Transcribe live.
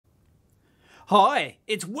Hi,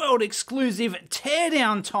 it's world exclusive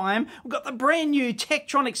teardown time. We've got the brand new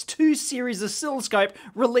Tektronix 2 Series Oscilloscope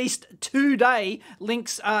released today.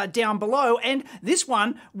 Links down below. And this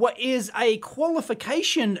one is a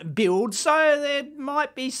qualification build, so there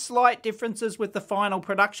might be slight differences with the final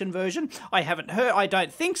production version. I haven't heard, I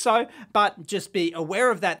don't think so, but just be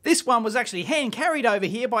aware of that. This one was actually hand carried over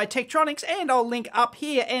here by Tektronix, and I'll link up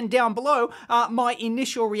here and down below my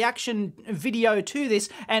initial reaction video to this,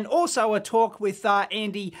 and also a talk with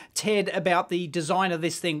Andy Ted about the design of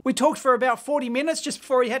this thing. We talked for about 40 minutes just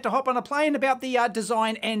before he had to hop on a plane about the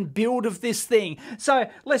design and build of this thing. So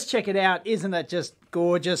let's check it out. Isn't it just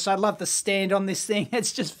gorgeous? I love the stand on this thing.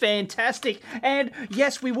 It's just fantastic. And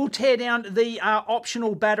yes, we will tear down the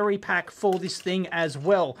optional battery pack for this thing as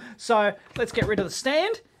well. So let's get rid of the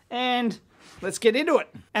stand and let's get into it.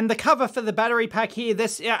 And the cover for the battery pack here,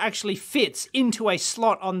 this actually fits into a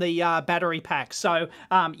slot on the battery pack. So,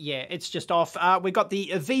 yeah, it's just off. We've got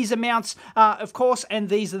the VESA mounts, of course, and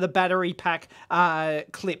these are the battery pack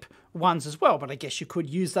clip ones as well, but I guess you could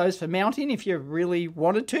use those for mounting if you really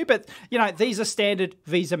wanted to, but you know, these are standard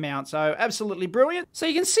VESA mounts, so absolutely brilliant. So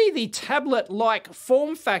you can see the tablet-like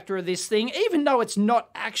form factor of this thing, even though it's not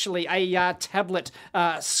actually a tablet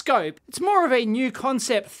scope. It's more of a new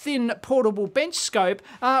concept, thin portable bench scope,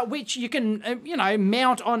 which you can, you know,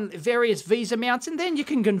 mount on various VESA mounts, and then you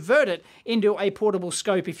can convert it into a portable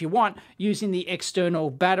scope if you want, using the external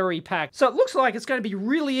battery pack. So it looks like it's going to be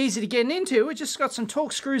really easy to get into. It just got some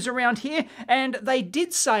Torx screws around here, and they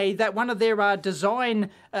did say that one of their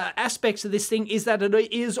design aspects of this thing is that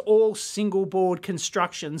it is all single board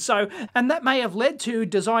construction. So, and that may have led to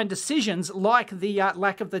design decisions like the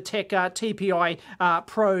lack of the Tech TPI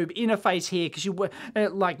probe interface here, because you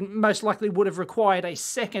like most likely would have required a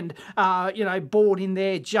second you know, board in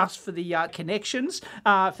there just for the connections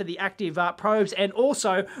for the active probes, and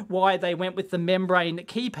also why they went with the membrane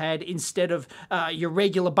keypad instead of your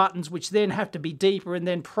regular buttons, which then have to be deeper and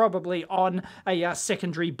then probably on a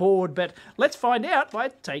secondary board. But let's find out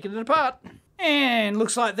by taking it apart. And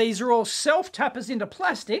looks like these are all self-tappers into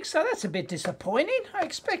plastic, so that's a bit disappointing. I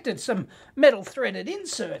expected some metal threaded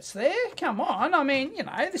inserts there. Come on, I mean, you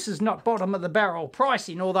know, this is not bottom of the barrel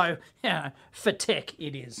pricing, although, you know, for tech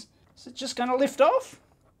it is. Is it just going to lift off?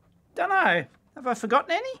 Don't know. Have I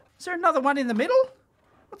forgotten any? Is there another one in the middle?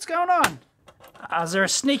 What's going on? Is there a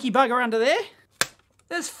sneaky bugger under there?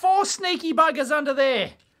 There's 4 sneaky buggers under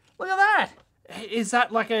there. Look at that. Is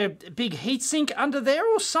that like a big heatsink under there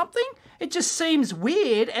or something? It just seems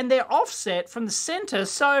weird, and they're offset from the center,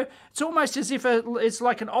 so it's almost as if it's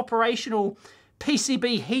like an operational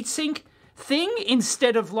PCB heatsink thing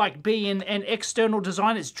instead of like being an external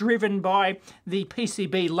design. It's driven by the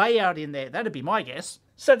PCB layout in there. That'd be my guess.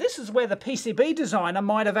 So this is where the PCB designer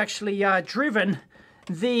might have actually driven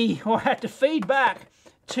or had to feed back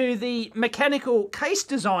to the mechanical case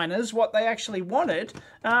designers what they actually wanted.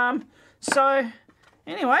 So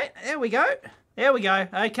anyway, there we go. There we go.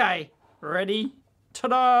 Okay, ready?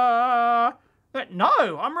 Ta-da!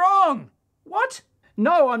 No, I'm wrong. What?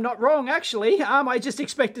 No, I'm not wrong, actually. I just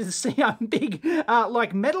expected to see a big,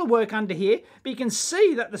 like, metalwork under here, but you can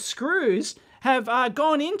see that the screws have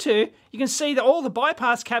gone into, you can see that all the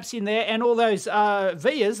bypass caps in there and all those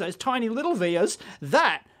vias, those tiny little vias,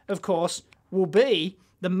 that, of course, will be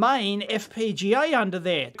the main FPGA under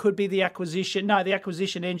there. Could be the acquisition, no, the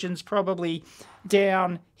acquisition engine's probably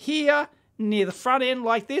down here, near the front end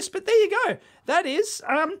like this, but there you go. That is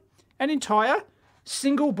an entire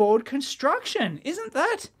single board construction. Isn't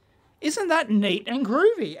that neat and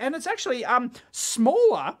groovy? And it's actually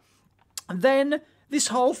smaller than this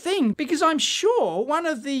whole thing, because I'm sure one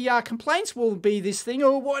of the complaints will be this thing,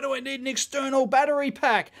 oh, why do I need an external battery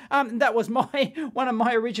pack? That was one of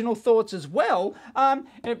my original thoughts as well. Well,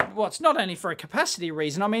 it's not only for a capacity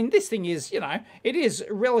reason. I mean, this thing is, you know, it is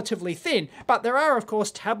relatively thin, but there are, of course,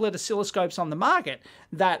 tablet oscilloscopes on the market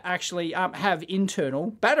that actually have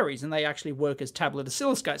internal batteries, and they actually work as tablet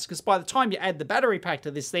oscilloscopes, because by the time you add the battery pack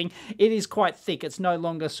to this thing, it is quite thick. It's no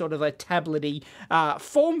longer sort of a tablet-y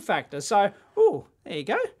form factor. So, ooh, there you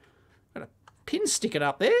go. Got a pin sticking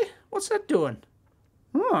up there. What's that doing?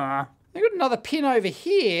 Ah, they've got another pin over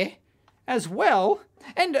here as well.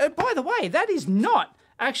 And by the way, that is not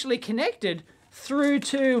actually connected through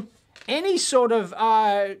to any sort of,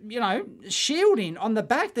 you know, shielding on the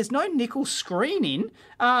back. There's no nickel screening.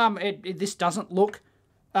 This doesn't look,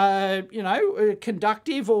 you know,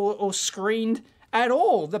 conductive or screened at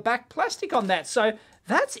all, the back plastic on that. So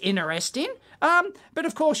that's interesting. But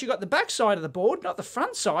of course, you've got the back side of the board, not the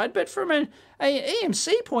front side. But from an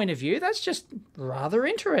EMC point of view, that's just rather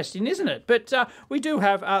interesting, isn't it? But we do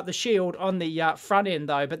have the shield on the front end,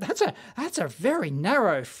 though. But that's a very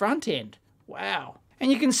narrow front end. Wow.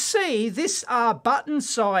 And you can see this button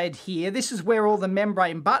side here, this is where all the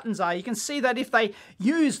membrane buttons are. You can see that if they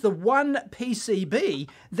use the one PCB,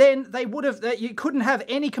 then they would have, you couldn't have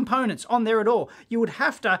any components on there at all. You would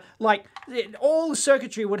have to, like, all the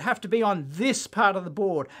circuitry would have to be on this part of the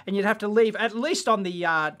board, and you'd have to leave, at least on the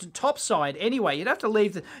top side anyway, you'd have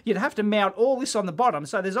to mount all this on the bottom.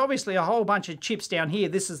 So there's obviously a whole bunch of chips down here.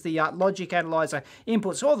 This is the logic analyzer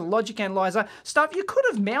inputs, all the logic analyzer stuff. You could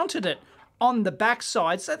have mounted it on the back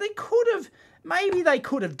side, so they could have, maybe they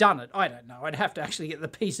could have done it. I don't know. I'd have to actually get the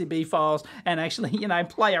PCB files and actually, you know,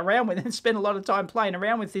 play around with it and spend a lot of time playing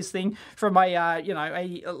around with this thing from a, you know,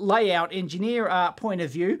 a layout engineer point of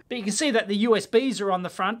view. But you can see that the USBs are on the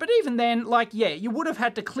front. But even then, like, yeah, you would have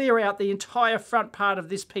had to clear out the entire front part of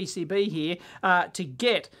this PCB here to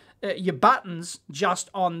get your buttons just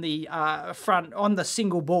on the front, on the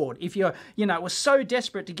single board. If you're, you know, was so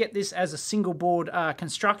desperate to get this as a single board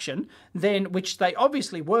construction, then, which they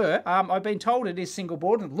obviously were, I've been told it is single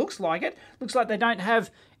board, and it looks like it. Looks like they don't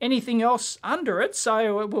have anything else under it,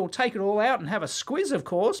 so we'll take it all out and have a squiz, of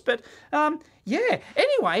course, but yeah,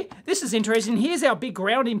 anyway, this is interesting. Here's our big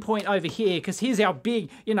grounding point over here, because here's our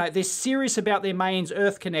big, you know, they're serious about their mains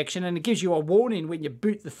earth connection, and it gives you a warning when you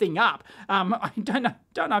boot the thing up. I don't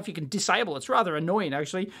know if you can disable it. It's rather annoying,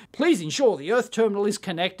 actually. Please ensure the earth terminal is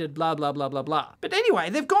connected, blah, blah, blah, blah, blah. But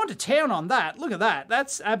anyway, they've gone to town on that. Look at that.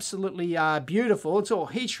 That's absolutely beautiful. It's all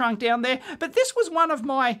heat shrunk down there. But this was one of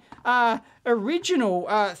my original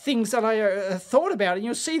things that I thought about, and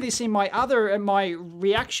you'll see this in my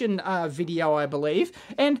reaction video, I believe.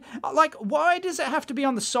 And like, why does it have to be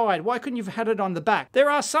on the side? Why couldn't you have had it on the back?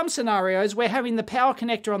 There are some scenarios where having the power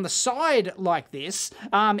connector on the side like this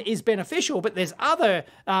is beneficial, but there's other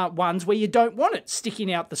ones where you don't want it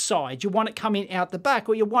sticking out the side. You want it coming out the back,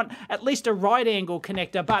 or you want at least a right angle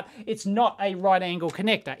connector, but it's not a right angle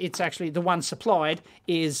connector. It's actually the one supplied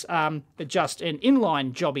is just an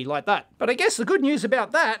inline jobby like that. But I guess the good news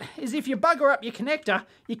about that is if you bugger up your connector,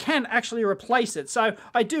 you can actually replace it. So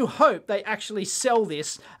I do hope they actually sell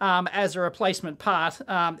this as a replacement part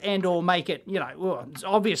and or make it, you know, well, it's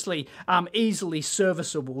obviously easily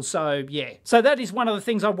serviceable. So yeah, so that is one of the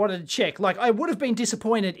things I wanted to check. Like, I would have been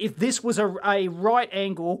disappointed if this was a right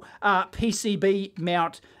angle PCB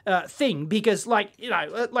mount thing, because, like, you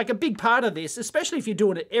know, like a big part of this, especially if you're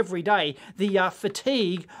doing it every day, the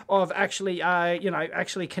fatigue of actually you know,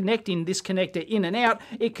 actually connecting this connector in and out,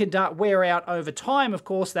 it could wear out over time. Of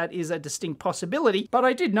course, that is a distinct possibility, but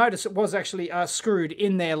I did notice it was actually screwed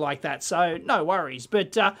in there like that, so no worries.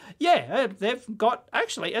 But yeah, they've got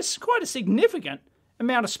actually quite a significant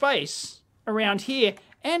amount of space around here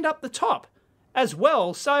and up the top as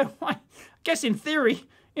well, so I guess in theory,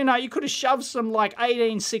 you know, you could have shoved some like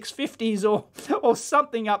 18650s or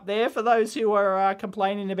something up there for those who are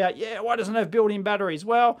complaining about, yeah, why doesn't it have built-in batteries?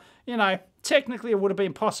 Well, you know, technically it would have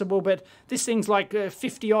been possible, but this thing's like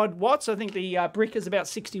 50 odd watts. I think the brick is about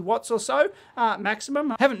 60 watts or so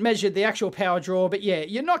maximum. I haven't measured the actual power draw, but yeah,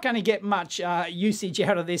 you're not going to get much usage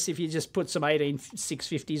out of this if you just put some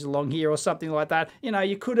 18650s along here or something like that. You know,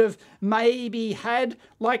 you could have maybe had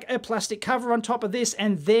like a plastic cover on top of this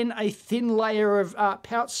and then a thin layer of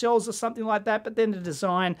pouch cells or something like that, but then the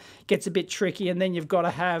design gets a bit tricky, and then you've got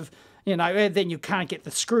to have, you know, then you can't get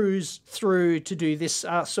the screws through to do this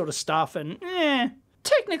sort of stuff, and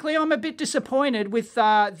technically I'm a bit disappointed with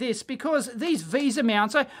this, because these VESA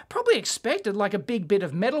mounts, I probably expected like a big bit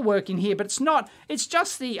of metalwork in here, but it's not. It's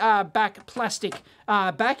just the back plastic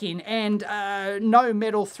backing and no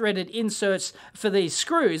metal threaded inserts for these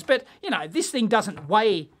screws. But, you know, this thing doesn't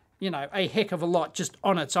weigh, you know, a heck of a lot just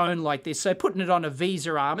on its own like this. So putting it on a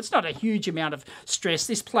VESA arm, it's not a huge amount of stress.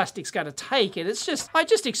 This plastic's going to take it. It's just, I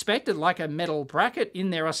just expected like a metal bracket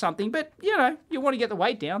in there or something, but, you know, you want to get the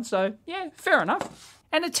weight down, so yeah, fair enough.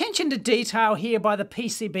 And attention to detail here by the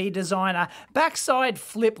PCB designer. Backside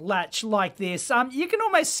flip latch like this. You can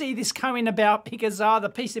almost see this coming about because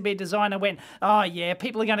the PCB designer went, oh yeah,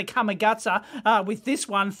 people are going to come a gutser with this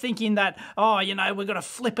one, thinking that, oh, you know, we're going to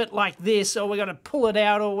flip it like this, or we're going to pull it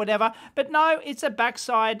out or whatever. But no, it's a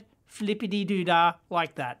backside flippity-doo-dah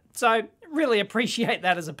like that. So really appreciate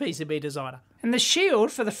that as a PCB designer. And the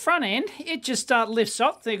shield for the front end, it just lifts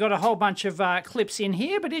off. They've got a whole bunch of clips in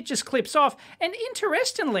here, but it just clips off. And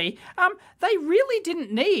interestingly, they really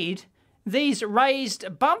didn't need these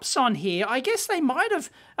raised bumps on here, I guess they might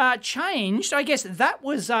have changed. I guess that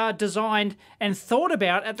was designed and thought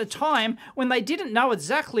about at the time when they didn't know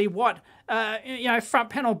exactly what front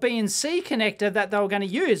panel B and C connector that they were going to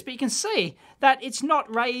use. But you can see that it's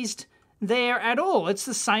not raised there at all. It's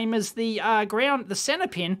the same as the ground. The center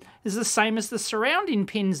pin is the same as the surrounding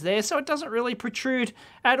pins there, so it doesn't really protrude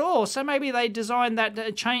at all. So maybe they designed that,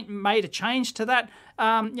 made a change to that,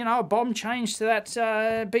 a bomb change to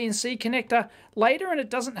that B and C connector later, and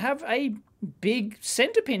it doesn't have a big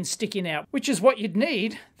center pin sticking out, which is what you'd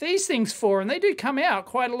need these things for, and they do come out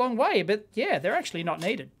quite a long way, but yeah, they're actually not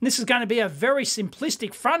needed. This is going to be a very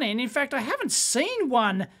simplistic front end. In fact, I haven't seen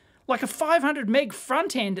one like a 500 meg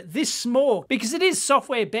front end this small, because it is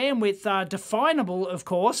software bandwidth definable, of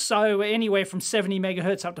course, so anywhere from 70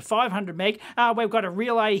 megahertz up to 500 meg. We've got a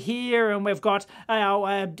relay here, and we've got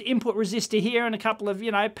our input resistor here, and a couple of,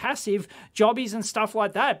 passive jobbies and stuff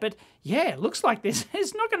like that. But yeah, it looks like this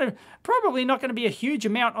is probably not going to be a huge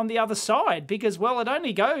amount on the other side, because, well, it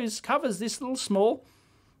only covers this little small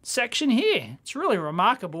section here. It's really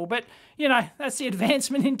remarkable, but that's the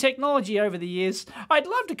advancement in technology over the years. I'd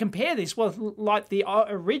love to compare this with like the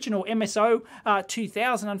original MSO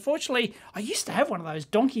 2000. Unfortunately, I used to have one of those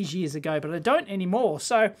donkeys years ago, but I don't anymore.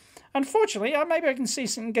 So unfortunately, maybe I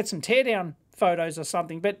can get some teardown photos or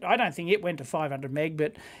something, but I don't think it went to 500 meg.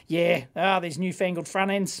 But yeah, these newfangled front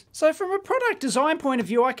ends. So from a product design point of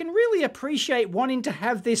view, I can really appreciate wanting to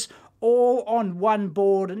have this all on one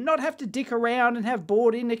board and not have to dick around and have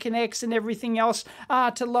board interconnects and everything else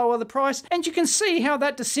to lower the price. And you can see how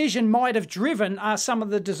that decision might have driven some of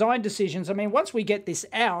the design decisions. I mean, once we get this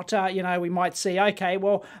out, we might see, okay,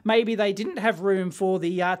 well, maybe they didn't have room for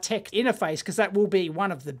the tech interface, because that will be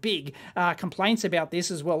one of the big complaints about this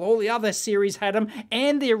as well. All the other series had them,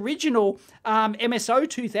 and the original MSO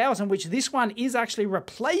 2000, which this one is actually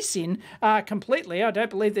replacing completely. I don't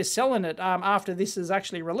believe they're selling it after this is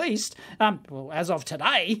actually released. Well, as of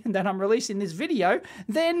today that I'm releasing this video,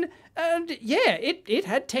 then yeah, it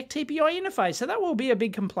had Tech TPI interface, so that will be a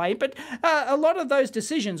big complaint. But a lot of those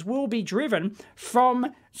decisions will be driven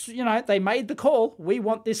from, they made the call, we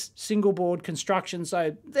want this single board construction,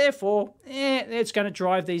 so therefore it's going to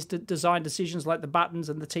drive these design decisions like the buttons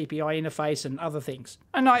and the TPI interface and other things.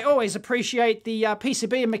 And I always appreciate the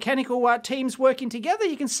PCB and mechanical teams working together.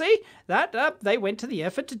 You can see that they went to the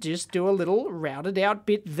effort to just do a little rounded out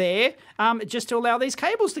bit there, just to allow these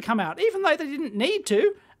cables to come out, even though they didn't need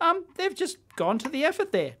to. They've just gone to the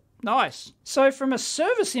effort there. Nice. So from a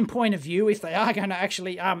servicing point of view, if they are going to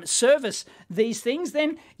actually service these things,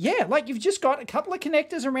 then yeah, like you've just got a couple of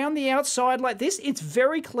connectors around the outside like this. It's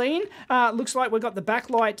very clean. Looks like we've got the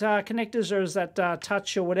backlight connectors, or is that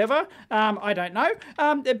touch or whatever? I don't know.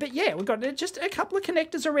 But yeah, we've got just a couple of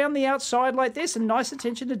connectors around the outside like this, and nice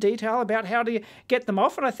attention to detail about how to get them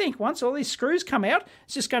off. And I think once all these screws come out,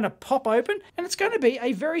 it's just going to pop open, and it's going to be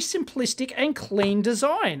a very simplistic and clean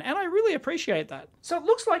design. And I really appreciate that. So it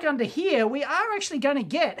looks like under here we are actually going to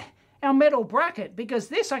get our metal bracket, because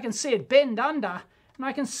this, I can see it bend under, and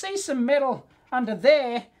I can see some metal under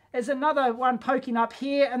there. There's another one poking up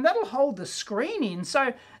here, and that'll hold the screen in.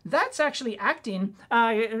 So that's actually acting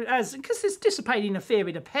because it's dissipating a fair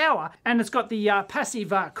bit of power, and it's got the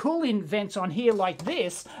passive cooling vents on here like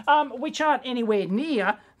this, which aren't anywhere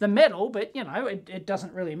near the metal, but it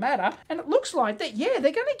doesn't really matter. And it looks like that, yeah,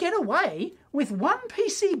 they're going to get away with one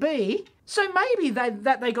PCB. So maybe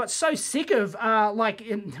they got so sick of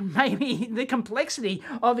maybe the complexity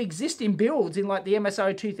of existing builds in like the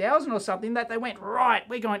MSO 2000 or something, that they went, right,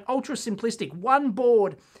 we're going ultra simplistic, one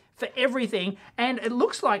board for everything, and it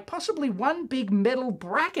looks like possibly one big metal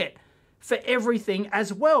bracket for everything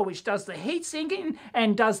as well, which does the heat sinking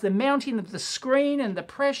and does the mounting of the screen and the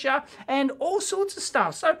pressure and all sorts of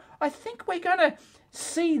stuff. So I think we're going to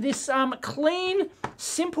see this clean,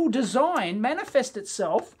 simple design manifest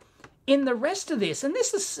itself in the rest of this. And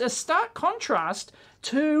this is a stark contrast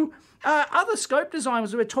to other scope designs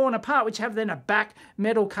that were torn apart, which have then a back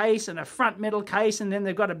metal case and a front metal case, and then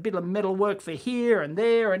they've got a bit of metal work for here and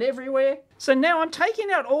there and everywhere. So now I'm taking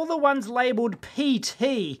out all the ones labelled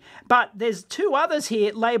PT, but there's two others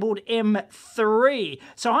here labelled M3.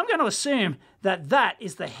 So I'm going to assume that that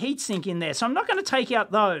is the heatsink in there. So I'm not going to take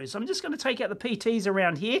out those. I'm just going to take out the PTs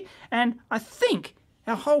around here, and I think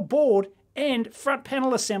our whole board and front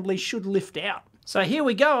panel assembly should lift out. So here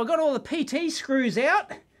we go. I've got all the PT screws out,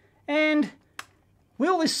 and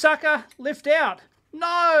will this sucker lift out?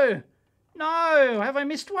 No! No! Have I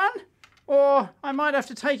missed one? Or I might have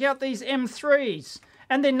to take out these M3s.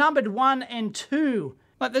 And they're numbered 1 and 2.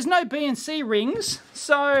 Like, there's no B and C rings,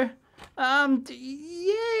 so, yeah.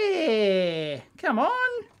 Come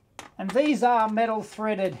on. And these are metal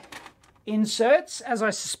threaded inserts, as I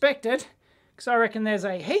suspected, because I reckon there's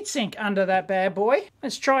a heatsink under that bad boy.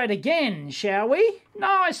 Let's try it again, shall we? No,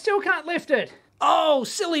 I still can't lift it. Oh,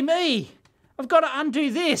 silly me. I've got to undo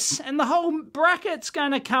this, and the whole bracket's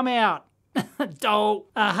going to come out. Oh,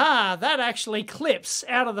 aha, that actually clips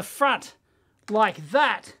out of the front like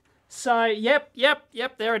that. So, yep,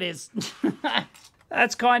 there it is.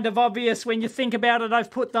 That's kind of obvious when you think about it. I've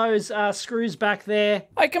put those screws back there.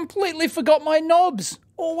 I completely forgot my knobs.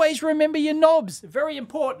 Always remember your knobs. Very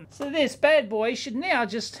important. So this bad boy should now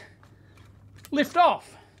just lift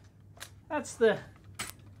off. That's the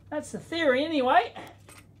theory anyway.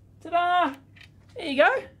 Ta-da! There you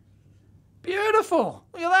go. Beautiful.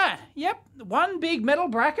 Look at that. Yep, one big metal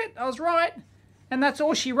bracket. I was right. And that's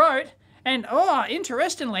all she wrote. And, oh,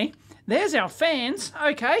 interestingly, there's our fans.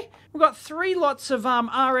 Okay, we've got 3 lots of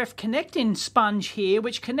RF connecting sponge here,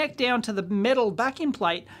 which connect down to the metal backing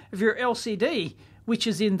plate of your LCD, which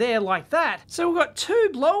is in there like that. So we've got 2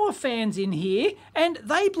 blower fans in here, and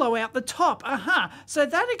they blow out the top. Aha, so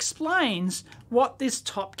that explains what this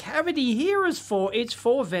top cavity here is for. It's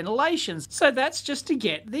for ventilation. So that's just to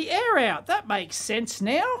get the air out. That makes sense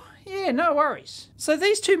now. Yeah, no worries. So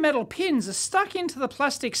these 2 metal pins are stuck into the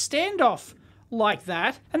plastic standoff like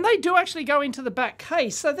that, and they do actually go into the back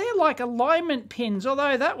case. So they're like alignment pins,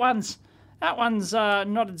 although that one's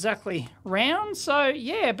not exactly round. So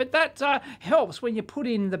yeah, but that helps when you put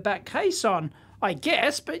in the back case on, I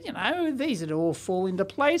guess. But you know, these would all fall into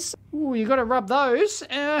place. Ooh, you got to rub those.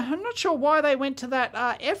 I'm not sure why they went to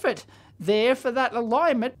that effort there for that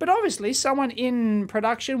alignment, but obviously someone in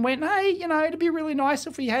production went, hey, you know, it'd be really nice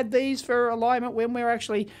if we had these for alignment when we're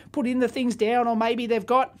actually putting the things down. Or maybe they've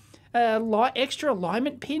got extra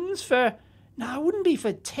alignment pins for, no, it wouldn't be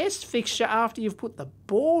for test fixture after you've put the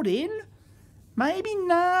board in. Maybe,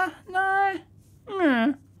 no. Our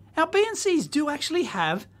BNCs do actually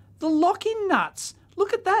have the lock-in nuts.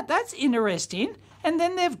 Look at that, that's interesting. And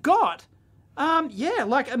then they've got, yeah,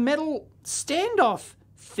 like a metal standoff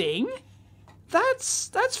thing.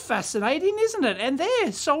 That's fascinating, isn't it? And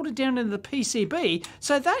they're soldered down into the PCB,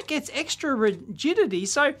 so that gets extra rigidity.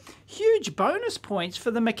 So huge bonus points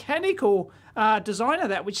for the mechanical design of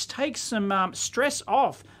that, which takes some stress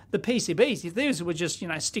off the PCBs. If these were just, you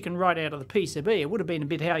know, sticking right out of the PCB, it would have been a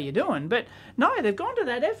bit how you doing. But no, they've gone to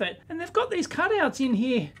that effort, and they've got these cutouts in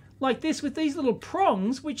here like this with these little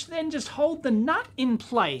prongs, which then just hold the nut in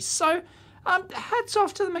place. So hats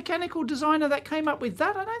off to the mechanical designer that came up with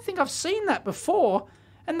that. I don't think I've seen that before.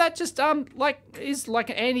 And that just is like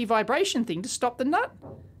an anti-vibration thing to stop the nut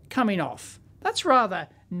coming off. That's rather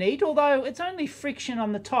neat, although it's only friction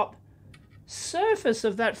on the top surface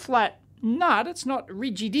of that flat nut. It's not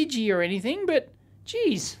ridgy-diggy or anything, but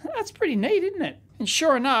geez, that's pretty neat, isn't it? And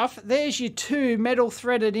sure enough, there's your 2 metal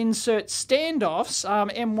threaded insert standoffs,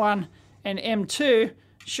 M1 and M2.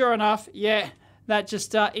 Sure enough, yeah, that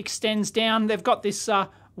just extends down. They've got this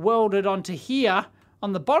welded onto here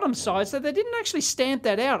on the bottom side, so they didn't actually stamp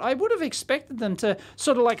that out. I would have expected them to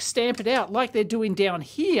sort of like stamp it out like they're doing down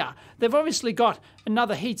here. They've obviously got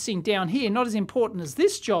another heatsink down here, not as important as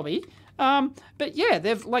this jobby. But yeah,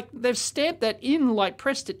 they've stamped that in, like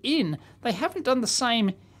pressed it in. They haven't done the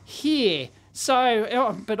same here.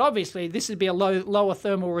 So, but obviously this would be a lower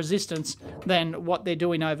thermal resistance than what they're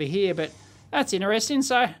doing over here. But that's interesting.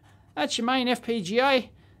 So that's your main FPGA.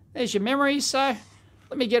 There's your memory. So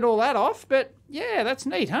let me get all that off. But yeah, that's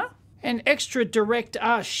neat, huh? And extra direct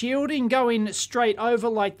shielding going straight over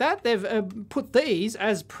like that. They've put these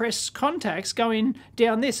as press contacts going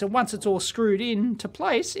down this. And once it's all screwed into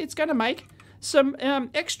place, it's going to make some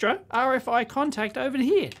extra RFI contact over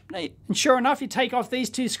here. Neat. And sure enough, you take off these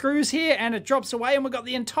 2 screws here and it drops away and we've got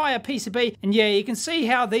the entire PCB. And yeah, you can see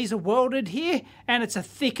how these are welded here, and it's a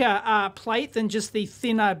thicker plate than just the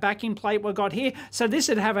thinner backing plate we've got here. So this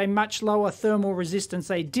would have a much lower thermal resistance.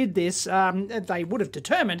 They did this, they would have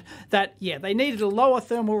determined that, yeah, they needed a lower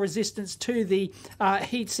thermal resistance to the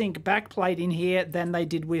heatsink backplate in here than they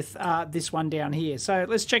did with this one down here. So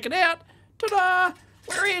let's check it out. Ta-da!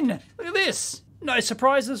 We're in. Look at this. No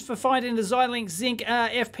surprises for finding the Xilinx Zinc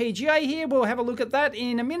FPGA here. We'll have a look at that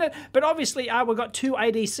in a minute. But obviously, we've got 2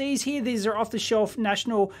 ADCs here. These are off-the-shelf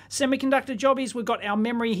National Semiconductor jobbies. We've got our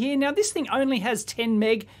memory here. Now, this thing only has 10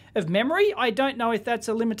 meg of memory. I don't know if that's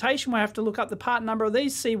a limitation. We'll have to look up the part number of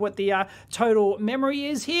these, see what the total memory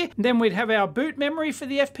is here. Then we'd have our boot memory for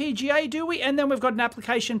the FPGA, do we? And then we've got an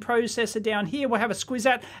application processor down here. We'll have a squiz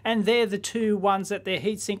at, and they're the 2 ones that they're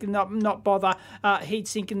heat-sinking, not bother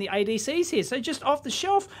heat-sinking the ADCs here. So just off the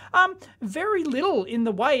shelf, very little in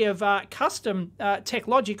the way of custom tech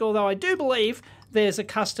logic, although I do believe there's a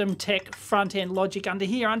custom tech front-end logic under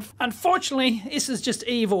here. Unfortunately, this is just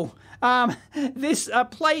evil. This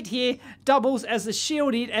plate here doubles as a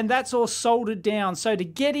shielded, and that's all soldered down. So to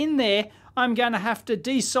get in there, I'm going to have to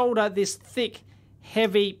desolder this thick,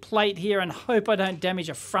 heavy plate here and hope I don't damage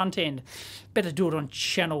a front end. Better do it on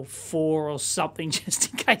channel 4 or something,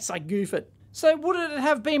 just in case I goof it. So would it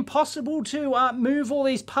have been possible to move all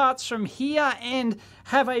these parts from here and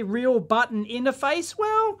have a real button interface?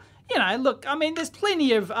 Well, you know, look, I mean, there's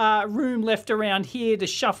plenty of room left around here to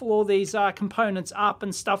shuffle all these components up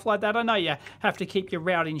and stuff like that. I know you have to keep your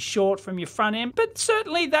routing short from your front end, but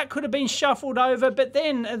certainly that could have been shuffled over. But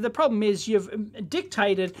then the problem is you've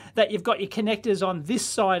dictated that you've got your connectors on this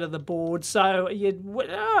side of the board. So you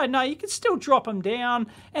could still drop them down.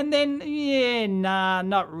 And then, yeah, nah,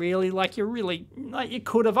 not really. Like you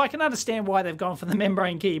could have. I can understand why they've gone for the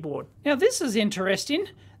membrane keyboard. Now, this is interesting.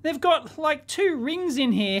 They've got like 2 rings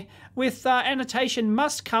in here with annotation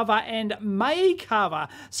must cover and may cover.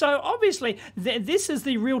 So obviously this is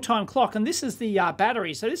the real-time clock and this is the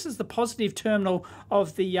battery. So this is the positive terminal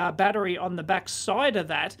of the battery on the back side of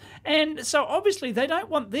that. And so obviously they don't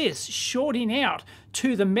want this shorting out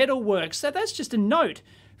to the metalwork. So that's just a note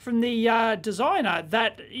from the designer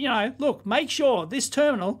that, you know, look, make sure this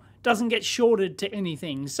terminal doesn't get shorted to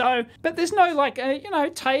anything. So, but there's no like,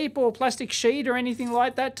 tape or plastic sheet or anything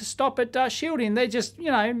like that to stop it shielding. They just,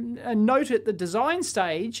 a note at the design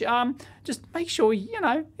stage, just make sure,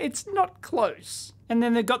 it's not close. And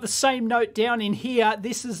then they've got the same note down in here.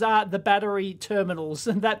 This is the battery terminals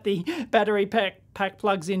that the battery pack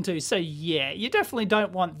plugs into. So yeah, you definitely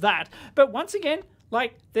don't want that. But once again,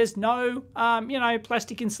 like, there's no,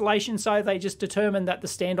 plastic insulation, so they just determine that the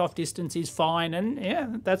standoff distance is fine, and yeah,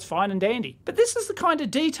 that's fine and dandy. But this is the kind of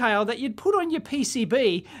detail that you'd put on your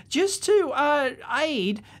PCB just to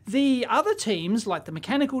aid the other teams, like the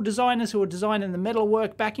mechanical designers who are designing the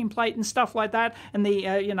metalwork backing plate and stuff like that, and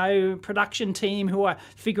the, production team who are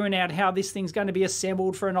figuring out how this thing's going to be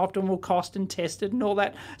assembled for an optimal cost and tested and all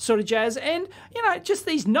that sort of jazz. And, just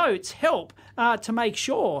these notes help to make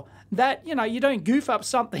sure that, you don't goof up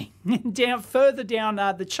something further down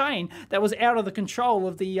the chain that was out of the control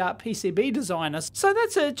of the PCB designers. So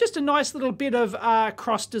that's just a nice little bit of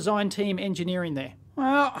cross-design team engineering there.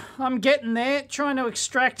 Well, I'm getting there, trying to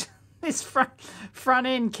extract this front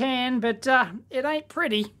end can, but it ain't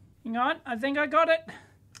pretty. Hang on, I think I got it.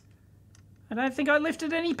 I don't think I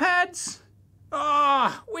lifted any pads.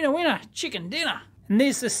 Oh, winner, winner, chicken dinner. And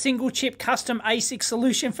there's the single chip custom ASIC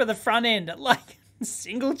solution for the front end. Like,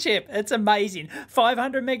 single chip, it's amazing.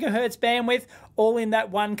 500 megahertz bandwidth, all in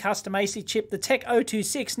that one custom ASIC chip, the Tech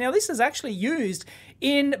 026. Now this is actually used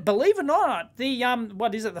in, believe it or not, the the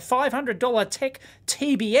 $500 Tech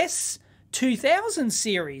TBS 2000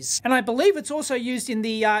 series. And I believe it's also used in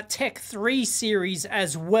the Tech 3 series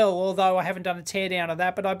as well, although I haven't done a teardown of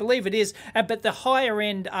that, but I believe it is. But the higher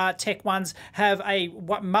end Tech ones have a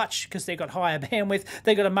because they've got higher bandwidth,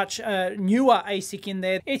 they've got a much newer ASIC in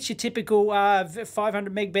there. It's your typical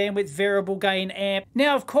 500 meg bandwidth variable gain amp.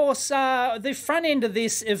 Now, of course, the front end of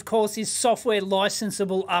this, of course, is software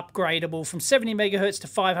licensable, upgradable from 70 megahertz to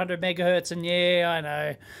 500 megahertz, and yeah, I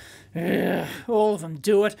know. Yeah, all of them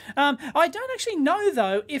do it. I don't actually know,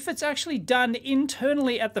 though, if it's actually done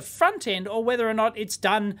internally at the front end or whether or not it's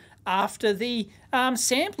done after the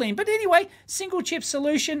sampling. But anyway, single chip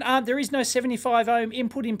solution. There is no 75 ohm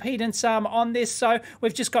input impedance on this, so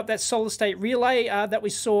we've just got that solid state relay that we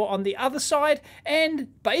saw on the other side, and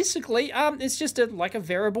basically it's just like a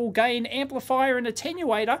variable gain amplifier and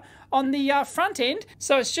attenuator on the front end.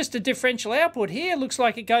 So it's just a differential output here. Looks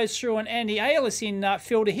like it goes through an anti-aliasing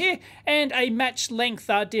filter here and a matched length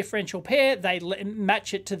differential pair. They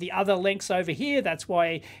match it to the other lengths over here. That's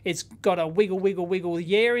why it's got a wiggle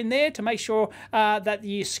yeah in there to make sure that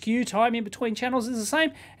the skew time in between channels is the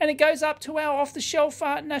same. And it goes up to our off-the-shelf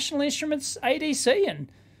National Instruments ADC, and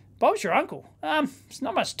Bob's your uncle. There's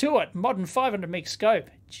not much to it. Modern 500 meg scope.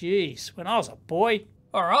 Jeez, when I was a boy.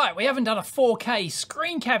 Alright, we haven't done a 4K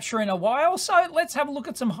screen capture in a while, so let's have a look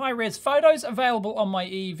at some high-res photos available on my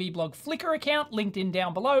EEVblog Flickr account, linked in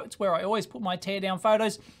down below. It's where I always put my teardown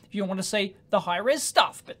photos if you want to see the high-res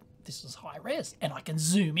stuff. But this is high-res, and I can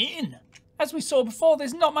zoom in. As we saw before,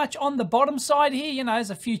 there's not much on the bottom side here. There's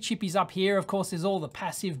a few chippies up here. Of course, there's all the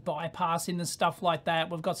passive bypassing and stuff like that.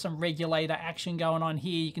 We've got some regulator action going on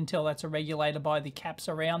here. You can tell that's a regulator by the caps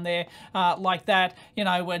around there, like that.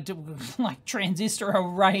 We're like transistor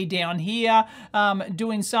array down here,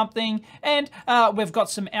 doing something. And we've got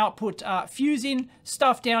some output fusing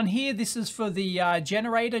stuff down here. This is for the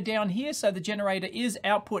generator down here. So the generator is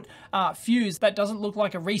output fused. That doesn't look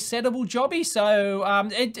like a resettable jobby, so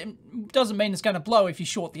it doesn't doesn't mean it's going to blow if you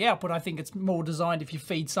short the output. I think it's more designed if you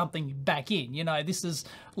feed something back in. You know, this is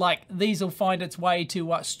like, these will find its way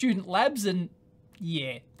to student labs, and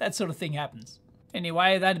yeah, that sort of thing happens.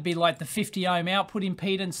 Anyway, that'd be like the 50 ohm output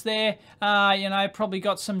impedance there. You know, probably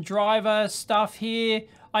got some driver stuff here.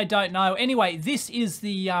 I don't know. Anyway, this is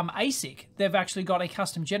the ASIC. They've actually got a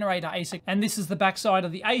custom generator ASIC, and this is the backside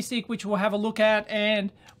of the ASIC, which we'll have a look at.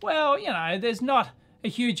 And, well, you know, there's not a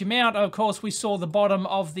huge amount. Of course, we saw the bottom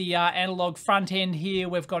of the analog front end here.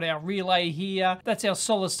 We've got our relay here. That's our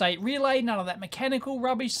solid state relay. None of that mechanical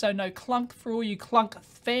rubbish, so no clunk for all you clunk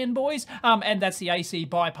fanboys. And that's the AC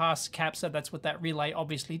bypass cap, so that's what that relay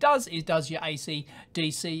obviously does. It does your AC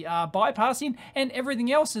DC bypassing, and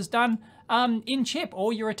everything else is done in chip,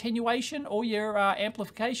 or your attenuation, or your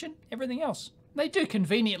amplification, everything else. They do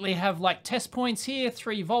conveniently have like test points here,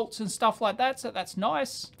 3 volts and stuff like that, so that's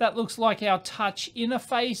nice. That looks like our touch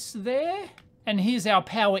interface there. And here's our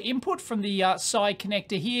power input from the side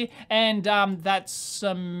connector here, and that's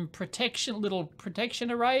some protection, little protection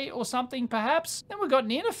array or something perhaps. Then we've got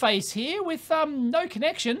an interface here with no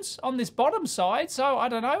connections on this bottom side, so I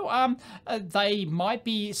don't know, they might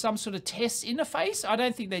be some sort of test interface. I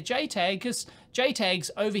don't think they're JTAG, because JTAG's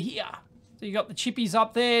over here. So you got the chippies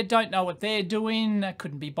up there, don't know what they're doing,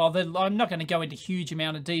 couldn't be bothered. I'm not going to go into huge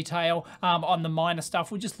amount of detail on the minor stuff.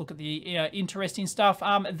 We'll just look at the interesting stuff.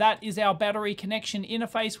 That is our battery connection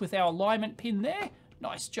interface with our alignment pin there.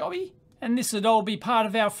 Nice jobby. And this would all be part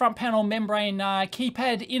of our front panel membrane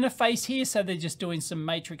keypad interface here. So they're just doing some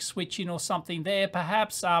matrix switching or something there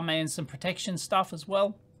perhaps, and some protection stuff as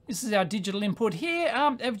well. This is our digital input here.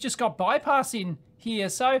 They've just got bypass in here.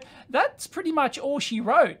 So that's pretty much all she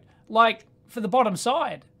wrote. Like, for the bottom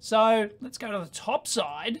side. So let's go to the top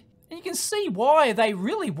side, and you can see why they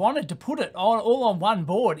really wanted to put it all on one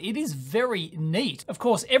board. It is very neat. Of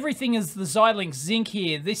course, everything is the Xilinx Zinc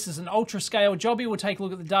here. This is an ultra scale jobby. We'll take a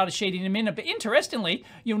look at the data sheet in a minute, but interestingly,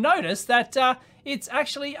 you'll notice that it's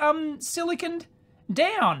actually siliconed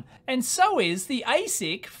down, and so is the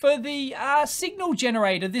ASIC for the signal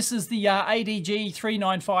generator. This is the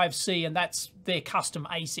ADG395C, and that's their custom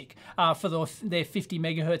ASIC for their 50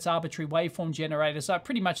 megahertz arbitrary waveform generator. So it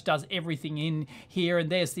pretty much does everything in here, and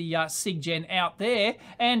there's the SIGGEN out there.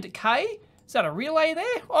 And K, is that a relay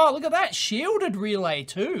there? Oh, look at that, shielded relay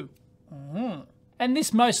too. And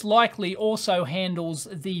this most likely also handles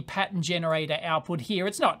the pattern generator output here.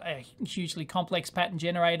 It's not a hugely complex pattern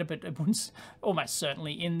generator, but it's almost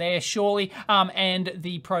certainly in there, surely. And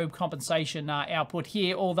the probe compensation output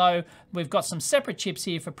here, although we've got some separate chips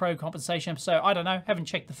here for probe compensation. So I don't know, haven't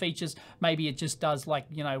checked the features. Maybe it just does like,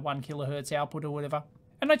 you know, 1 kilohertz output or whatever.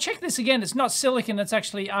 And I checked this again, it's not silicon, it's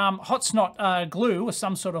actually hot snot glue, or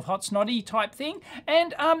some sort of hot snotty type thing.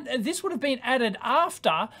 And this would have been added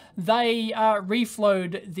after they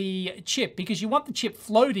reflowed the chip, because you want the chip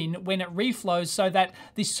floating when it reflows so that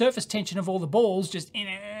the surface tension of all the balls just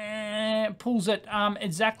pulls it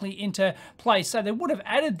exactly into place. So they would have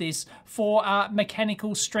added this for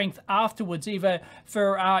mechanical strength afterwards, either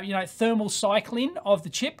for you know, thermal cycling of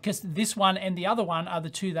the chip, because this one and the other one are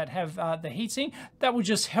the two that have the heatsink. That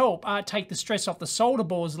will just help take the stress off the solder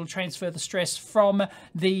balls. It'll transfer the stress from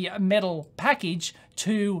the metal package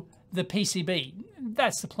to the PCB.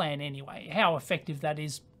 That's the plan anyway. How effective that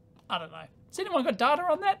is, I don't know. Has anyone got data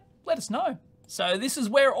on that? Let us know. So this is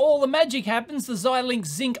where all the magic happens, the Xilinx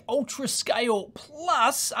Zinc Ultra Scale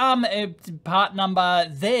Plus, part number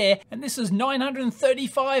there. And this is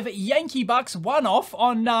 935 Yankee bucks one-off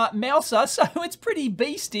on Mouser, so it's pretty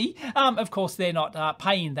beasty. Of course, they're not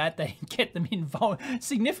paying that. They get them in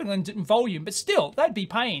significant in volume, but still, they'd be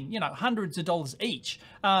paying, you know, hundreds of dollars each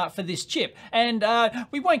for this chip. And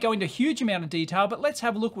we won't go into a huge amount of detail, but let's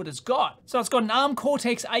have a look what it's got. So it's got an ARM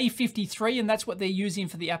Cortex-A53, and that's what they're using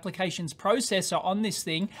for the applications processor on this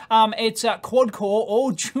thing. It's quad core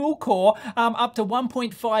or dual core, up to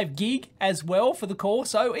 1.5 gig as well for the core,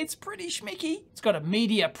 so it's pretty schmicky. It's got a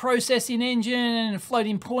media processing engine, a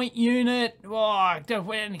floating point unit,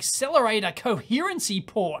 an accelerator coherency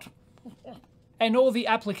port. And all the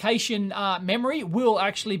application memory will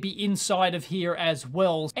actually be inside of here as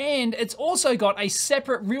well. And it's also got a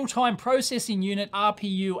separate real-time processing unit,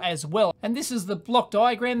 RPU, as well. And this is the block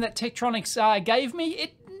diagram that Tektronix gave me.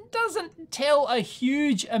 It doesn't tell a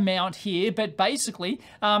huge amount here, but basically,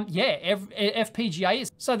 yeah,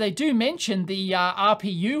 FPGA. So they do mention the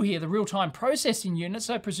RPU here, the real-time processing unit,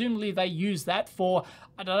 so presumably they use that for,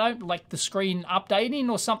 I don't know, like the screen updating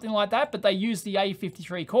or something like that, but they use the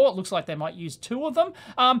A53 core. It looks like they might use 2 of them.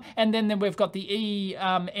 And then we've got the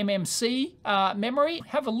eMMC memory.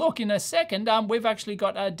 Have a look in a second. We've actually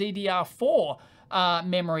got a DDR4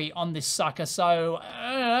 memory on this sucker. So,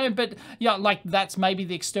 I don't know, but yeah, like that's maybe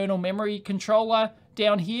the external memory controller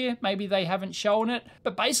down here. Maybe they haven't shown it.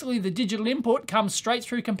 But basically the digital input comes straight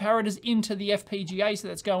through comparators into the FPGA, so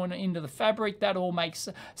that's going into the fabric. That all makes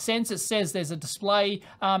sense. It says there's a display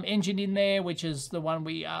engine in there, which is the one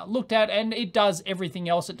we looked at, and it does everything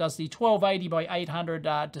else. It does the 1280 by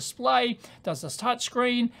 800 display, does this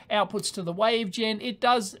touchscreen, outputs to the wave gen. It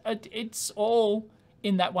does, it's all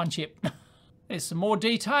in that one chip. There's some more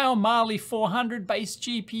detail. Mali 400 base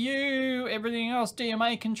GPU, everything else,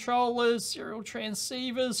 DMA controllers, serial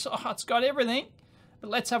transceivers. Oh, it's got everything.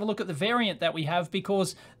 But let's have a look at the variant that we have,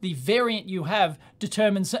 because the variant you have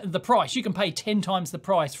determines the price. You can pay 10 times the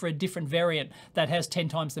price for a different variant that has 10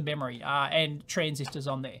 times the memory and transistors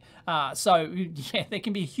on there. So yeah, there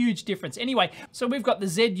can be a huge difference. Anyway, so we've got the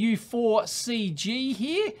ZU4CG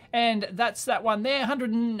here, and that's that one there.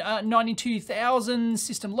 192,000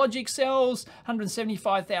 system logic cells,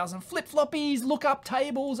 175,000 flip-floppies, lookup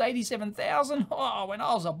tables, 87,000. Oh, when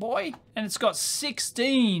I was a boy. And it's got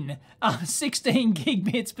 16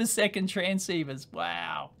 gigabits per second transceivers.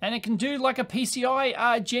 Wow. And it can do like a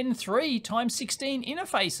PCI Gen 3 times 16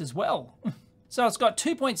 interface as well. So it's got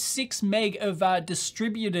 2.6 meg of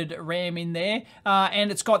distributed RAM in there,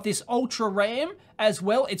 and it's got this Ultra RAM as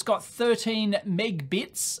well. It's got 13 meg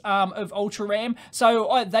bits of Ultra RAM,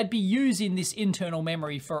 so they'd be using this internal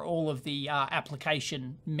memory for all of the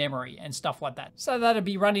application memory and stuff like that. So that'd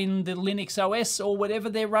be running the Linux OS or whatever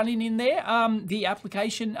they're running in there, the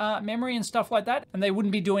application memory and stuff like that. And they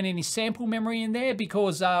wouldn't be doing any sample memory in there,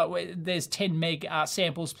 because there's 10 meg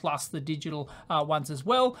samples plus the digital ones as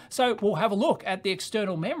well. So we'll have a look at the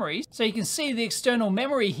external memories. So you can see the external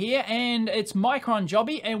memory here, and it's Micron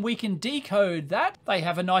jobby, and we can decode that. They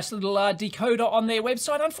have a nice little decoder on their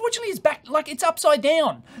website. Unfortunately, it's back, like it's upside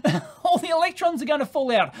down. All the electrons are going to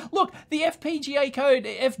fall out. Look, the FPGA code,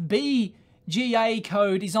 FBGA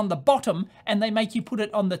code is on the bottom, and they make you put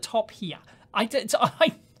it on the top here.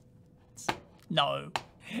 No.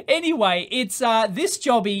 Anyway, it's this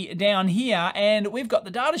jobby down here, and we've got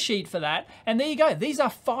the data sheet for that. And there you go. These are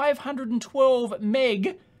 512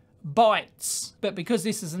 meg bytes. But because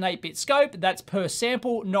this is an 8-bit scope, that's per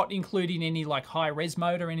sample, not including any like high res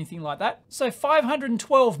mode or anything like that. So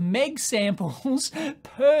 512 meg samples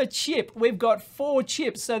per chip. We've got 4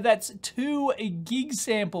 chips, so that's 2 gig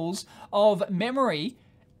samples of memory.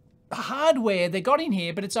 Hardware they got in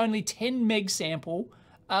here, but it's only 10 meg sample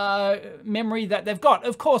memory that they've got.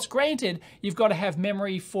 Of course, granted, you've got to have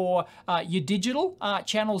memory for your digital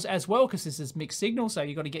channels as well, because this is mixed signal, so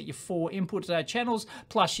you've got to get your 4 input channels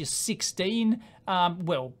plus your 16,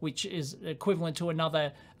 well, which is equivalent to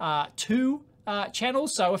another 2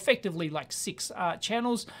 channels, so effectively like 6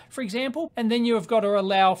 channels, for example. And then you've got to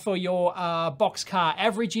allow for your boxcar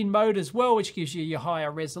averaging mode as well, which gives you your higher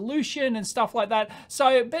resolution and stuff like that.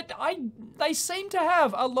 So, but they seem to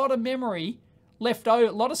have a lot of memory left over,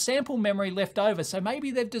 a lot of sample memory left over. So maybe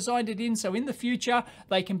they've designed it in so in the future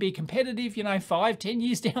they can be competitive, you know, 5-10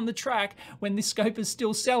 years down the track when this scope is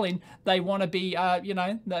still selling. They want to be, you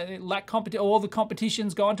know, they lack competition, all the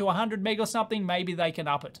competition's gone to 100 meg or something, maybe they can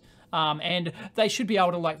up it. And they should be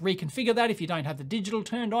able to like reconfigure that. If you don't have the digital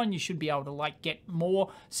turned on, you should be able to like get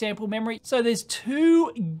more sample memory. So there's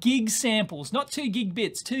 2 gig samples, not 2 gig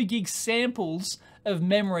bits, 2 gig samples of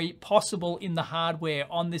memory possible in the hardware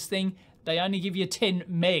on this thing. They only give you 10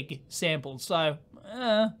 meg samples, so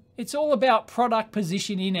it's all about product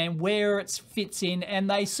positioning and where it fits in, and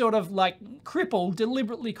they sort of like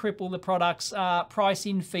deliberately cripple the product's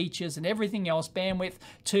pricing, features, and everything else, bandwidth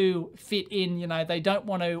to fit in. You know, they don't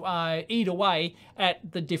want to eat away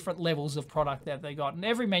at the different levels of product that they got, and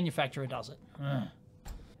every manufacturer does it.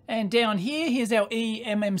 And down here, here's our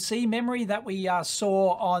eMMC memory that we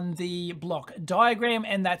saw on the block diagram,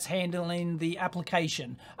 and that's handling the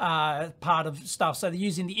application part of stuff. So they're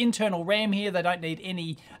using the internal RAM here. They don't need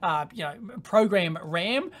any, you know, program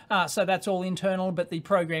RAM. So that's all internal, but the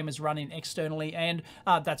program is running externally, and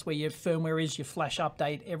that's where your firmware is, your flash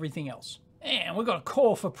update, everything else. And we've got a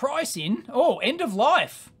call for pricing. Oh, end of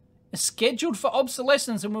life. Scheduled for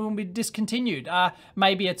obsolescence and will be discontinued.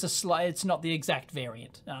 Maybe it's not the exact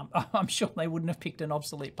variant. I'm sure they wouldn't have picked an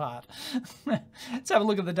obsolete part. Let's have a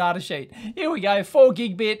look at the data sheet. Here we go, 4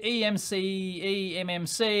 gigabit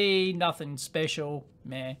eMMC, nothing special,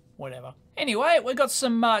 meh, whatever. Anyway, we've got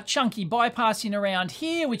some chunky bypassing around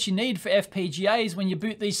here, which you need for FPGAs. When you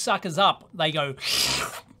boot these suckers up, they go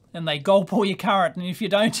and they gulp all your current. And if you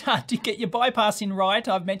don't get your bypassing right,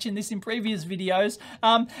 I've mentioned this in previous videos,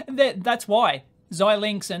 that's why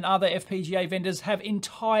Xilinx and other FPGA vendors have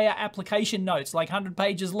entire application notes, like 100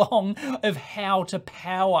 pages long, of how to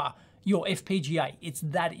power your FPGA. It's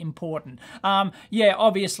that important. Yeah,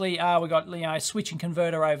 obviously we got, you know, switch and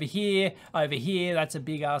converter over here. That's a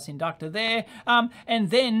big ass inductor there. And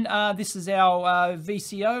then this is our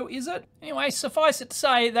VCO, is it? Anyway, suffice it to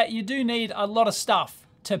say that you do need a lot of stuff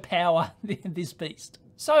to power this beast.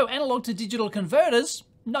 So analog to digital converters,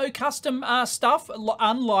 no custom stuff,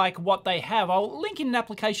 unlike what they have. I'll link in an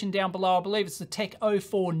application down below. I believe it's the Tech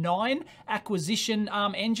 049 acquisition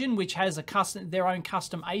engine, which has their own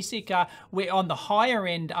custom ASIC. We're on the higher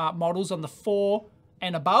end models, on the 4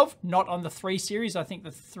 and above, not on the 3 series. I think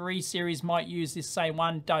the 3 series might use this same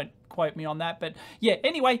one. Don't quote me on that, but yeah,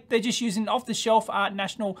 anyway, they're just using off-the-shelf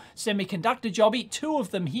National Semiconductor jobby, 2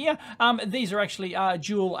 of them here. These are actually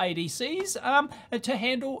dual ADCs to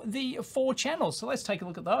handle the 4 channels, so let's take a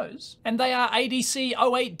look at those. And they are ADC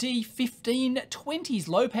 08D1520s,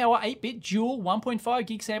 low power 8-bit dual 1.5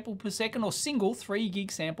 gig sample per second or single 3 gig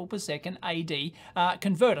sample per second AD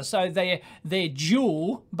converter. So they're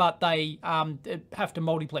dual, but they have to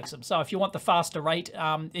multiplex them. So if you want the faster rate,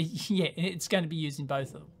 yeah, it's going to be using both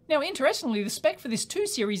of them. Now, interestingly, the spec for this 2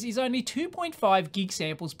 series is only 2.5 gig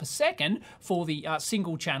samples per second for the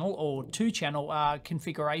single channel or 2 channel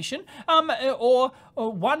configuration, or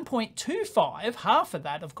 1.25, half of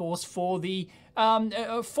that, of course, for the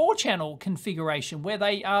 4 channel configuration where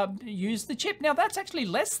they use the chip. Now, that's actually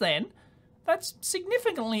that's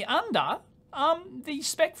significantly under the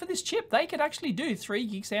spec for this chip. They could actually do 3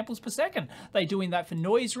 gig samples per second. They're doing that for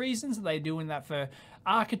noise reasons. They're doing that for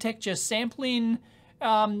architecture sampling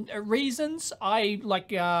reasons. I like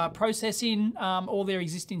processing all their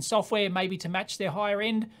existing software, maybe to match their higher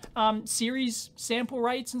end series sample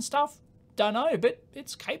rates and stuff. Don't know, but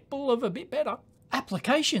it's capable of a bit better.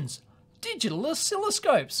 Applications. Digital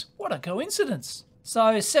oscilloscopes. What a coincidence. So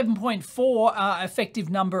 7.4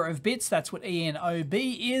 effective number of bits, that's what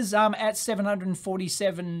ENOB is, at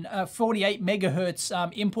 48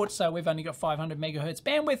 megahertz input, so we've only got 500 megahertz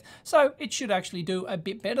bandwidth, so it should actually do a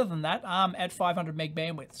bit better than that at 500 meg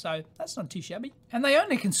bandwidth, so that's not too shabby. And they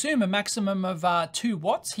only consume a maximum of 2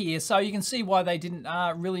 watts here, so you can see why they didn't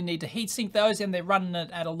really need to heatsink those, and they're running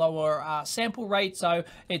it at a lower sample rate, so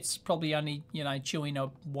it's probably only, you know, chewing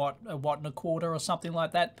a watt and a quarter or something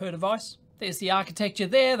like that per device. There's the architecture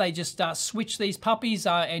there. They just switch these puppies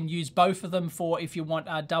and use both of them for if you want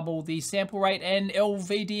double the sample rate, and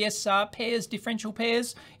LVDS pairs, differential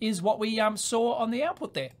pairs, is what we saw on the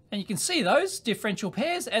output there. And you can see those differential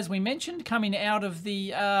pairs, as we mentioned, coming out of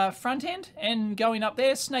the front end and going up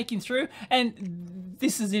there, snaking through. And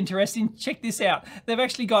this is interesting. Check this out. They've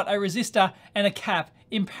actually got a resistor and a cap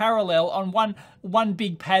in parallel on one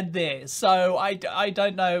big pad there. So I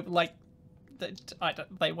don't know, like,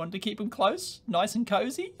 they wanted to keep them close, nice and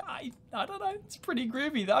cozy. I don't know. It's pretty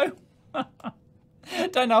groovy though.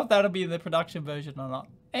 Don't know if that'll be in the production version or not.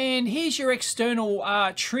 And here's your external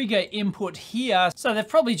trigger input here. So they've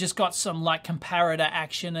probably just got some like comparator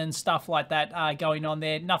action and stuff like that going on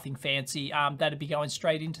there. Nothing fancy. That'd be going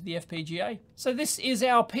straight into the FPGA. So this is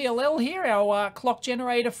our PLL here, our clock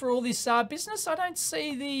generator for all this business. I don't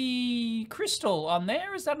see the crystal on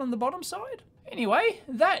there. Is that on the bottom side? Anyway,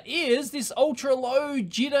 that is this ultra-low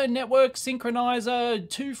jitter network synchronizer,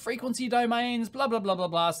 2 frequency domains, blah, blah, blah, blah,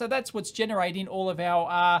 blah. So that's what's generating all of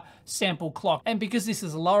our sample clock. And because this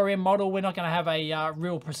is a lower-end model, we're not going to have a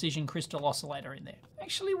real precision crystal oscillator in there.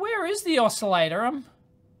 Actually, where is the oscillator? I'm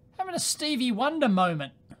having a Stevie Wonder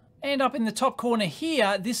moment. And up in the top corner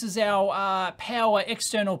here, this is our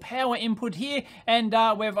external power input here. And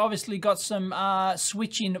we've obviously got some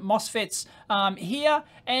switching MOSFETs here.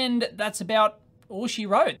 And that's about all she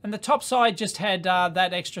wrote. And the top side just had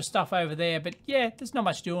that extra stuff over there. But yeah, there's not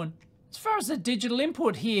much doing. As far as the digital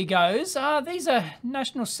input here goes, these are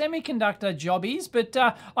National Semiconductor jobbies, but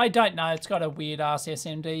I don't know. It's got a weird-ass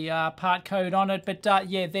SMD part code on it, but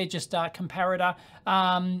yeah, they're just comparator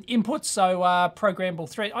inputs, so programmable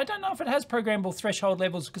thread. I don't know if it has programmable threshold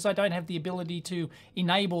levels because I don't have the ability to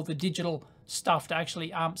enable the digital stuff to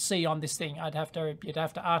actually see on this thing. You'd have to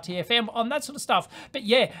RTFM on that sort of stuff. But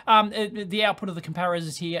yeah, the output of the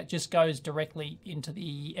comparators here just goes directly into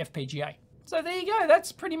the FPGA. So there you go,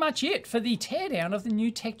 that's pretty much it for the teardown of the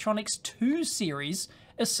new Tektronix 2 series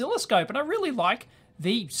oscilloscope. And I really like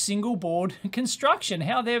the single board construction,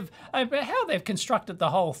 how they've constructed the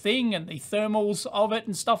whole thing and the thermals of it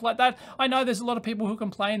and stuff like that. I know there's a lot of people who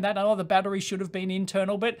complain that, oh, the battery should have been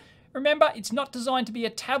internal, but remember, it's not designed to be a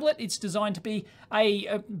tablet, it's designed to be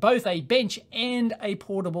both a bench and a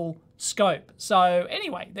portable scope. So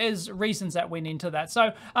anyway, there's reasons that went into that.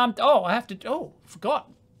 So, forgot.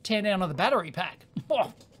 Tear down on the battery pack.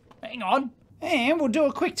 Oh, hang on. And we'll do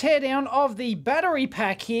a quick teardown of the battery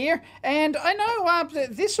pack here. And I know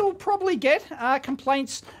this will probably get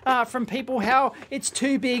complaints from people how it's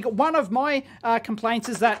too big. One of my complaints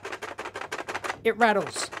is that it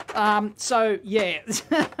rattles. So yeah.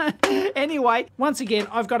 Anyway, once again,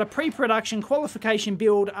 I've got a pre-production qualification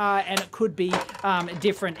build, and it could be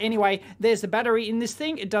different. Anyway, there's the battery in this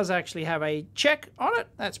thing. It does actually have a check on it.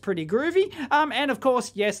 That's pretty groovy. And of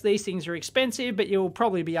course, yes, these things are expensive, but you'll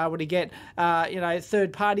probably be able to get, you know,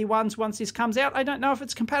 third-party ones once this comes out. I don't know if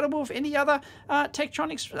it's compatible with any other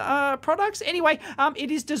Tektronix products. Anyway,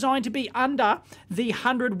 it is designed to be under the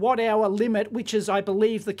 100 watt-hour limit, which is, I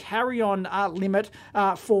believe, the carry-on limit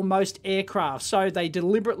for most aircraft. So they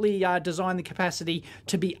deliberately design the capacity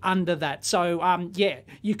to be under that. So yeah,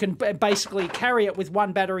 you can basically carry it with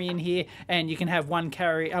one battery in here, and you can have one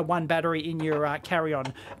battery in your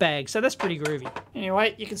carry-on bag. So that's pretty groovy.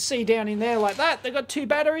 Anyway, you can see down in there like that, they've got 2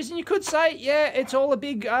 batteries, and you could say, yeah, it's all a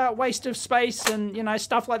big waste of space and, you know,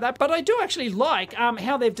 stuff like that. But I do actually like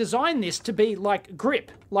how they've designed this to be like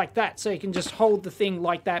grip, like that, so you can just hold the thing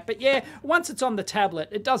like that. But yeah, once it's on the tablet,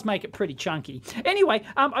 it does make it pretty chunky. Anyway,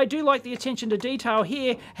 I do like the attention to detail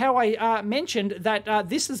here, how I mentioned that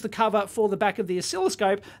this is the cover for the back of the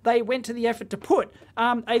oscilloscope. They went to the effort to put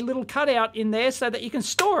a little cutout in there so that you can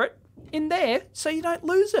store it in there so you don't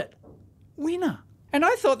lose it. Winner. And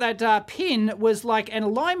I thought that pin was like an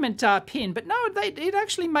alignment pin, but no, it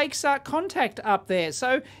actually makes contact up there.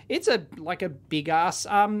 So it's like a big-ass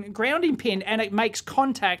grounding pin, and it makes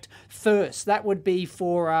contact first. That would be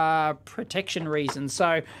for protection reasons.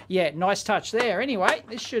 So yeah, nice touch there. Anyway,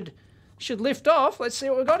 this should lift off. Let's see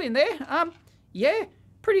what we've got in there. Yeah,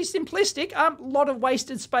 pretty simplistic. A lot of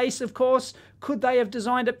wasted space, of course. Could they have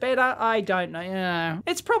designed it better? I don't know.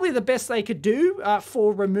 It's probably the best they could do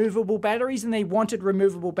for removable batteries, and they wanted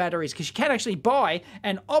removable batteries because you can actually buy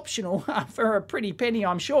an optional, for a pretty penny,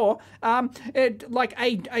 I'm sure, like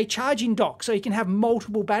a charging dock, so you can have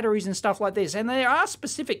multiple batteries and stuff like this. And there are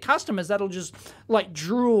specific customers that'll just like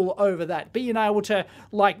drool over that, being able to,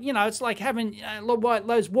 like, you know, it's like having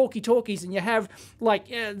those walkie-talkies, and you have like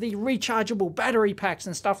the rechargeable battery packs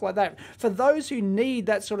and stuff like that. For those who need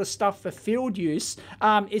that sort of stuff for field use,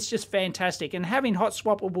 it's just fantastic. And having hot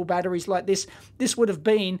swappable batteries like this would have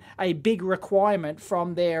been a big requirement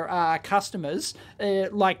from their customers,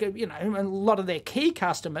 like, you know, a lot of their key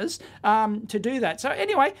customers, to do that. So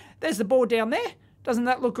anyway, there's the board down there. Doesn't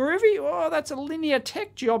that look groovy? Oh, that's a Linear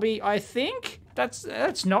Tech jobby, I think.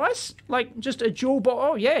 That's nice. Like just a dual board.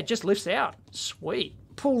 Oh yeah, it just lifts out. Sweet.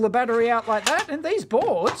 Pull the battery out like that, and these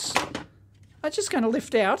boards are just going to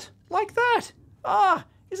lift out like that. Ah,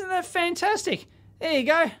 isn't that fantastic? There you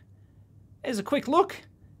go. There's a quick look.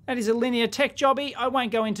 That is a Linear Tech jobby. I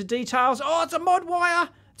won't go into details. Oh, it's a mod wire.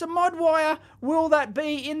 It's a mod wire. Will that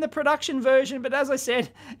be in the production version? But as I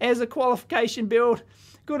said, as a qualification build,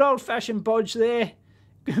 good old-fashioned bodge there.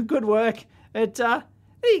 Good work. There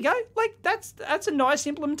you go. Like, that's a nice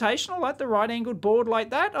implementation. I like the right-angled board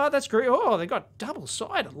like that. Oh, that's great. Oh, they got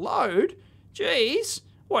double-sided load. Jeez.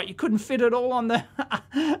 What, you couldn't fit it all on the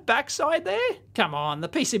backside there? Come on, the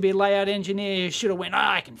PCB layout engineer should have went,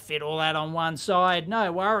 I can fit all that on one side,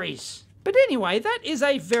 no worries. But anyway, that is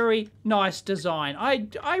a very nice design.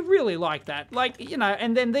 I really like that. Like, you know,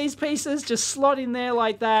 and then these pieces just slot in there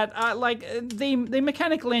like that. Like, the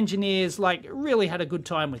mechanical engineers, like, really had a good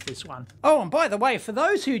time with this one. Oh, and by the way, for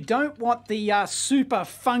those who don't want the super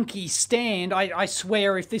funky stand, I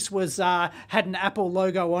swear if this was had an Apple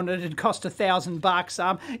logo on it, it'd cost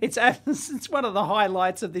 $1,000. It's one of the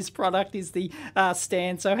highlights of this product is the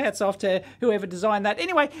stand. So hats off to whoever designed that.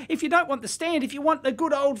 Anyway, if you don't want the stand, if you want the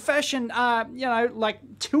good old-fashioned you know, like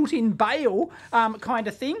tilt-in bail kind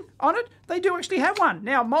of thing on it, they do actually have one.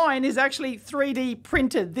 Now, mine is actually 3D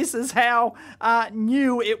printed. This is how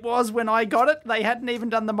new it was when I got it. They hadn't even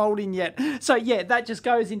done the molding yet. So, yeah, that just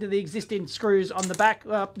goes into the existing screws on the back.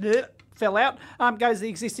 Fell out. Goes the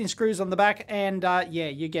existing screws on the back, and, yeah,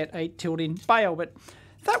 you get a tilt-in bail. But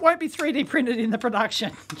that won't be 3D printed in the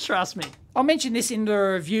production, trust me. I'll mention this in the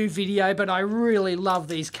review video, but I really love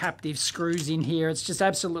these captive screws in here. It's just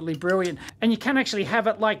absolutely brilliant. And you can actually have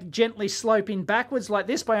it like gently sloping backwards like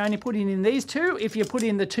this by only putting in these two. If you put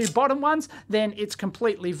in the 2 bottom ones, then it's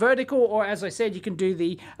completely vertical. Or as I said, you can do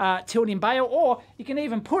the tilt-in bail, or you can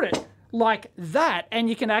even put it like that, and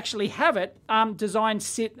you can actually have it designed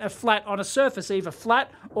sit flat on a surface, either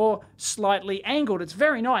flat or slightly angled. It's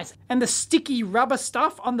very nice. And the sticky rubber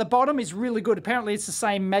stuff on the bottom is really good. Apparently it's the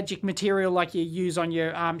same magic material like you use on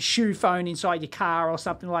your shoe phone inside your car or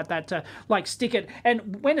something like that to like stick it.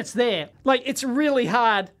 And when it's there, like, it's really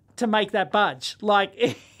hard to make that budge. Like,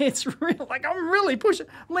 it's real, like I'm really pushing,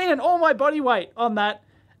 leaning all my body weight on that,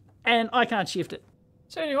 and I can't shift it.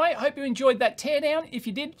 So anyway, I hope you enjoyed that teardown. If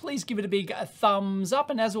you did, please give it a big thumbs up.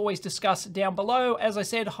 And as always, discuss down below. As I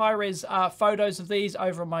said, high-res photos of these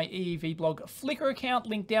over on my EEVblog Flickr account,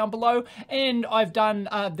 linked down below. And I've done,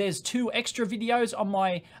 there's 2 extra videos on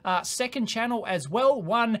my second channel as well.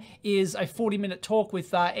 One is a 40-minute talk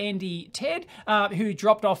with Andy Ted, who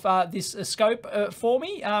dropped off this scope for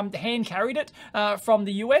me, hand-carried it from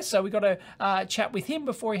the US. So we got a chat with him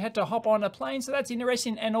before he had to hop on a plane. So that's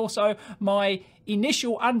interesting. And also my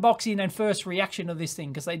initial unboxing and first reaction of this thing,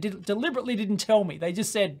 because they deliberately didn't tell me. They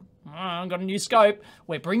just said, oh, I've got a new scope,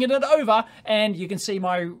 we're bringing it over, and you can see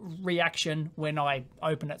my reaction when I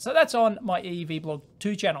open it. So that's on my EEVblog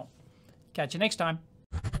 2 channel. Catch you next time.